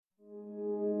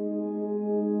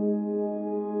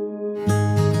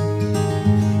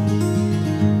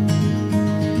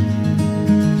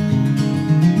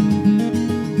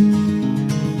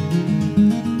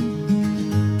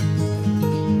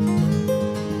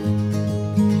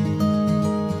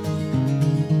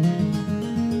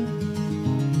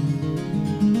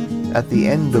At the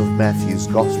end of Matthew's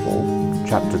Gospel,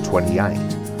 chapter 28,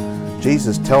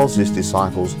 Jesus tells his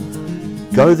disciples,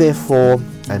 "Go therefore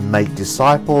and make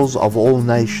disciples of all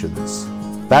nations,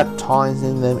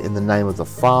 baptizing them in the name of the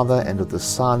Father and of the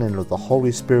Son and of the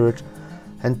Holy Spirit,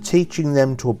 and teaching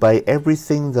them to obey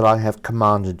everything that I have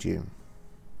commanded you."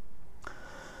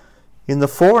 In the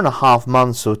 4.5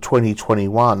 months of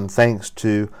 2021, thanks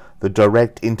to the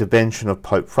direct intervention of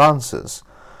Pope Francis,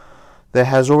 there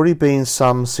has already been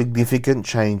some significant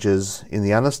changes in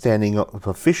the understanding of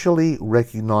officially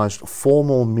recognised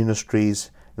formal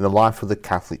ministries in the life of the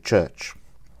Catholic Church.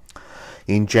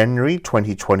 In January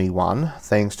 2021,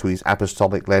 thanks to his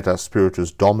apostolic letter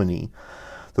Spiritus Domini,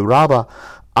 the rather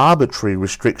arbitrary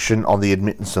restriction on the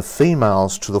admittance of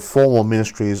females to the formal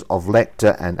ministries of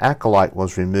lector and acolyte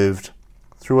was removed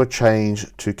through a change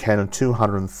to Canon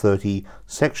 230,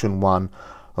 Section 1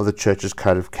 of the Church's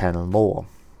Code of Canon Law.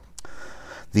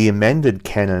 The amended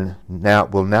canon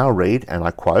will now read, and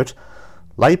I quote,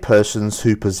 "Laypersons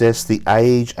who possess the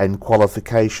age and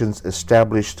qualifications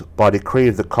established by decree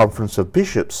of the Conference of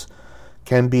Bishops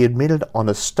can be admitted on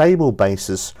a stable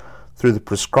basis through the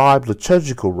prescribed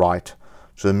liturgical rite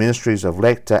to the ministries of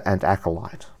lector and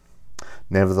acolyte.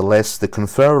 Nevertheless, the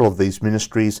conferral of these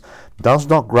ministries does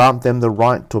not grant them the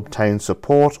right to obtain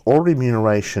support or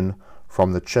remuneration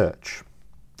from the Church."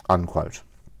 Unquote.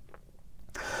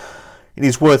 It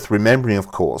is worth remembering,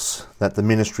 of course, that the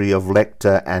ministry of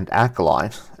lector and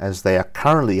acolyte, as they are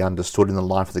currently understood in the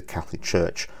life of the Catholic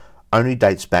Church, only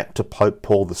dates back to Pope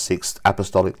Paul VI's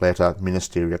apostolic letter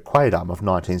Ministeria Quaedam of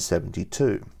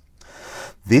 1972.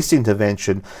 This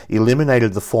intervention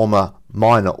eliminated the former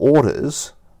minor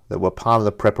orders that were part of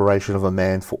the preparation of a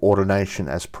man for ordination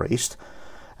as priest,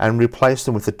 and replaced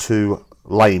them with the two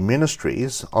lay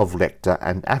ministries of lector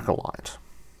and acolyte.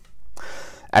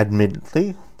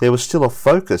 Admittedly, there was still a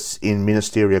focus in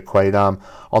Ministeria Quaedam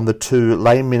on the two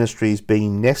lay ministries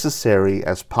being necessary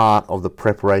as part of the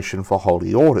preparation for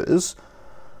holy orders,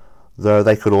 though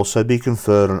they could also be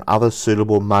conferred on other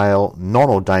suitable male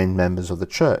non-ordained members of the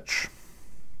Church.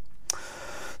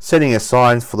 Setting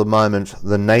aside for the moment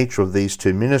the nature of these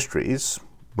two ministries,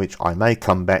 which I may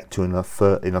come back to in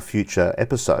a future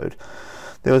episode,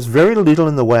 there was very little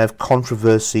in the way of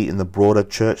controversy in the broader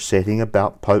church setting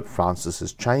about Pope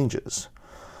Francis's changes.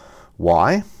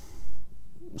 Why?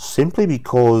 Simply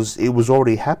because it was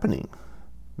already happening.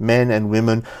 Men and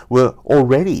women were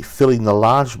already filling the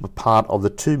large part of the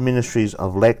two ministries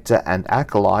of lector and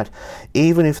acolyte,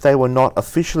 even if they were not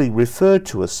officially referred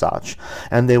to as such,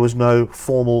 and there was no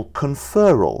formal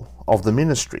conferral of the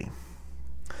ministry.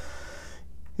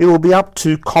 It will be up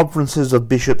to conferences of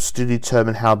bishops to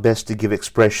determine how best to give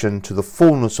expression to the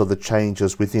fullness of the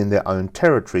changes within their own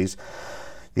territories,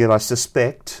 yet I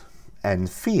suspect and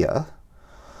fear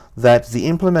that the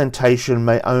implementation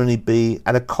may only be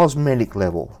at a cosmetic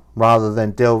level rather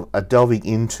than delving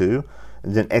into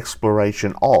an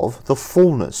exploration of the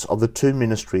fullness of the two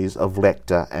ministries of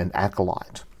lector and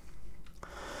acolyte.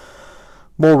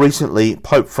 More recently,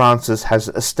 Pope Francis has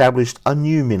established a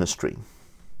new ministry.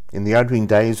 In the opening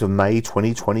days of May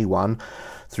 2021,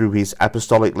 through his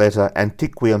apostolic letter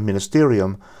Antiquiam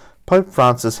Ministerium, Pope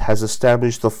Francis has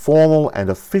established the formal and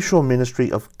official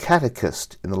ministry of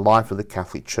catechist in the life of the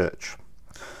Catholic Church.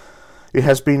 It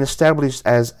has been established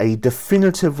as a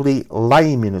definitively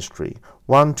lay ministry,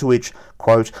 one to which,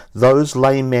 quote, "those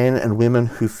lay men and women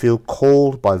who feel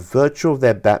called by virtue of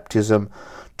their baptism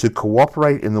to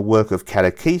cooperate in the work of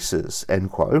catechesis,"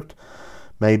 end quote,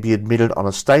 may be admitted on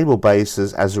a stable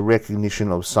basis as a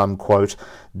recognition of some, quote,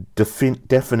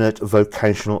 "definite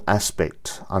vocational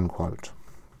aspect," unquote.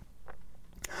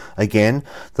 Again,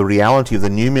 the reality of the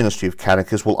new ministry of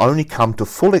catechists will only come to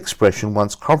full expression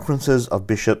once conferences of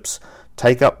bishops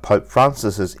take up Pope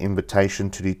Francis's invitation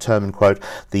to determine, quote,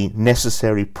 "the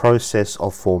necessary process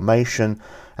of formation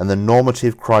and the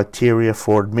normative criteria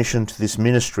for admission to this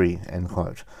ministry," end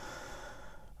quote.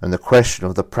 And the question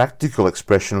of the practical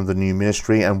expression of the new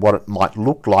ministry and what it might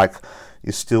look like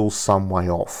is still some way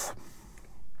off.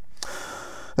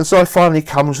 And so I finally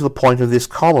come to the point of this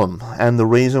column, and the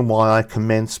reason why I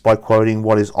commence by quoting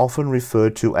what is often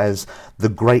referred to as the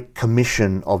Great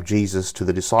Commission of Jesus to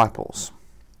the disciples.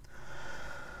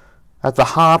 At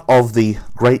the heart of the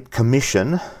Great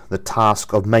Commission, the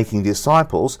task of making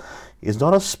disciples, is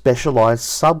not a specialized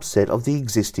subset of the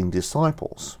existing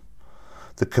disciples.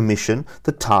 The commission,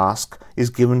 the task,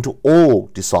 is given to all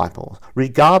disciples,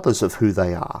 regardless of who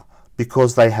they are,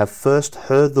 because they have first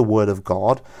heard the word of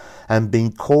God and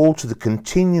been called to the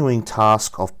continuing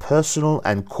task of personal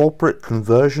and corporate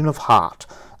conversion of heart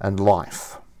and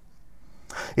life.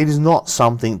 It is not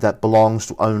something that belongs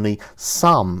to only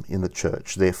some in the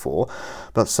church, therefore,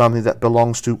 but something that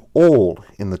belongs to all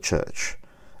in the church,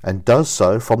 and does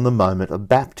so from the moment of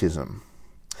baptism.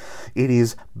 It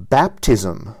is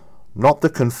baptism, not the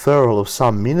conferral of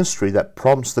some ministry, that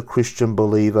prompts the Christian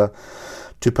believer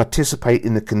to participate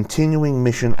in the continuing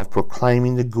mission of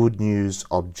proclaiming the good news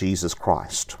of Jesus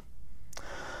Christ.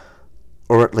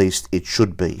 Or at least it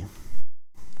should be.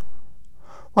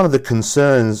 One of the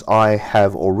concerns I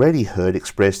have already heard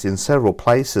expressed in several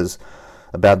places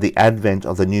about the advent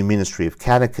of the new ministry of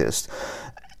catechist,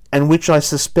 and which I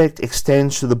suspect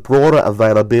extends to the broader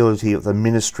availability of the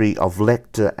ministry of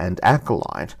lector and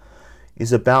acolyte,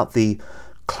 is about the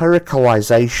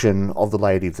clericalization of the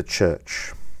laity of the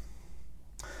church.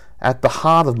 At the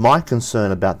heart of my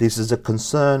concern about this is a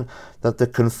concern that the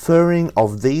conferring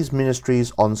of these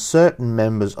ministries on certain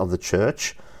members of the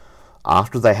church,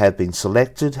 after they have been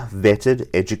selected, vetted,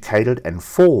 educated, and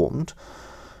formed,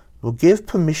 will give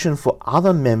permission for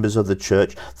other members of the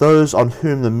church, those on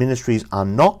whom the ministries are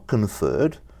not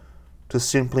conferred, to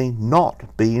simply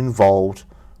not be involved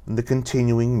in the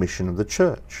continuing mission of the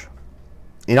church.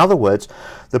 In other words,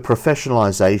 the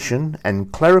professionalisation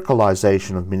and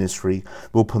clericalisation of ministry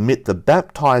will permit the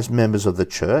baptised members of the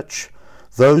church,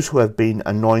 those who have been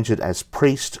anointed as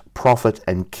priest, prophet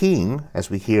and king,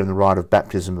 as we hear in the rite of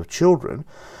baptism of children,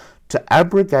 to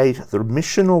abrogate the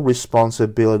missional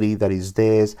responsibility that is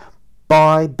theirs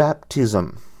by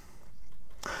baptism.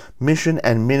 Mission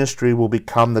and ministry will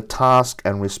become the task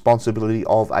and responsibility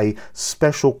of a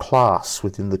special class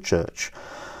within the church,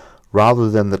 rather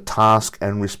than the task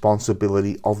and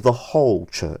responsibility of the whole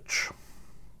church.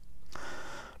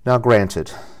 Now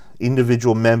granted,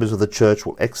 individual members of the church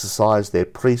will exercise their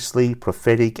priestly,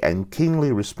 prophetic and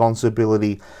kingly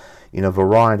responsibility in a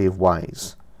variety of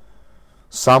ways.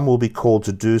 Some will be called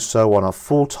to do so on a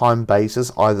full-time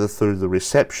basis, either through the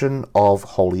reception of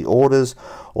holy orders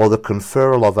or the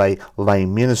conferral of a lay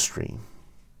ministry.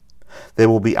 There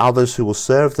will be others who will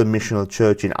serve the mission of the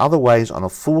church in other ways on a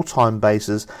full-time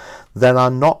basis that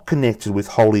are not connected with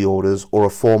holy orders or a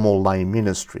formal lay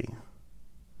ministry.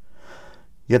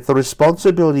 Yet the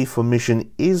responsibility for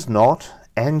mission is not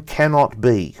and cannot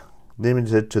be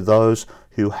limited to those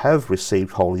who have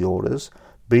received holy orders,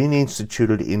 been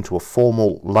instituted into a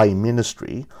formal lay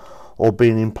ministry, or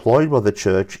been employed by the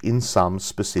church in some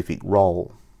specific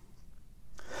role.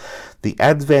 The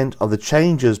advent of the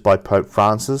changes by Pope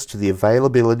Francis to the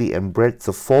availability and breadth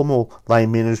of formal lay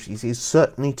ministries is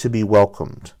certainly to be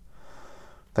welcomed.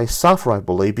 They suffer, I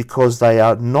believe, because they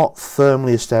are not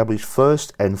firmly established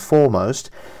first and foremost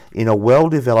in a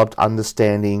well-developed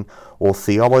understanding or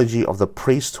theology of the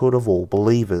priesthood of all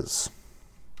believers.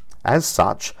 As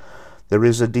such, there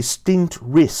is a distinct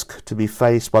risk to be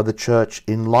faced by the Church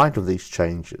in light of these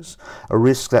changes, a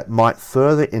risk that might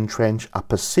further entrench a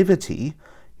passivity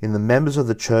in the members of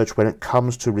the Church when it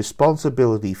comes to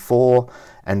responsibility for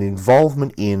and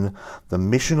involvement in the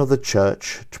mission of the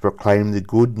Church to proclaim the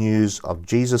good news of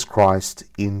Jesus Christ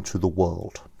into the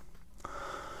world.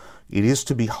 It is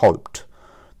to be hoped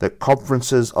that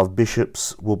conferences of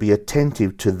bishops will be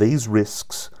attentive to these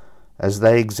risks as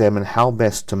they examine how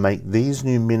best to make these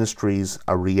new ministries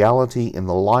a reality in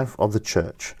the life of the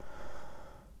Church.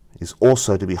 It is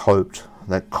also to be hoped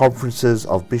that conferences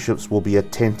of bishops will be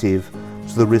attentive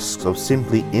to the risks of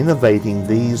simply innovating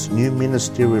these new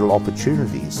ministerial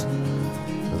opportunities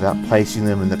without placing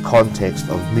them in the context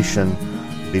of mission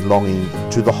belonging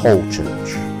to the whole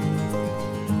Church.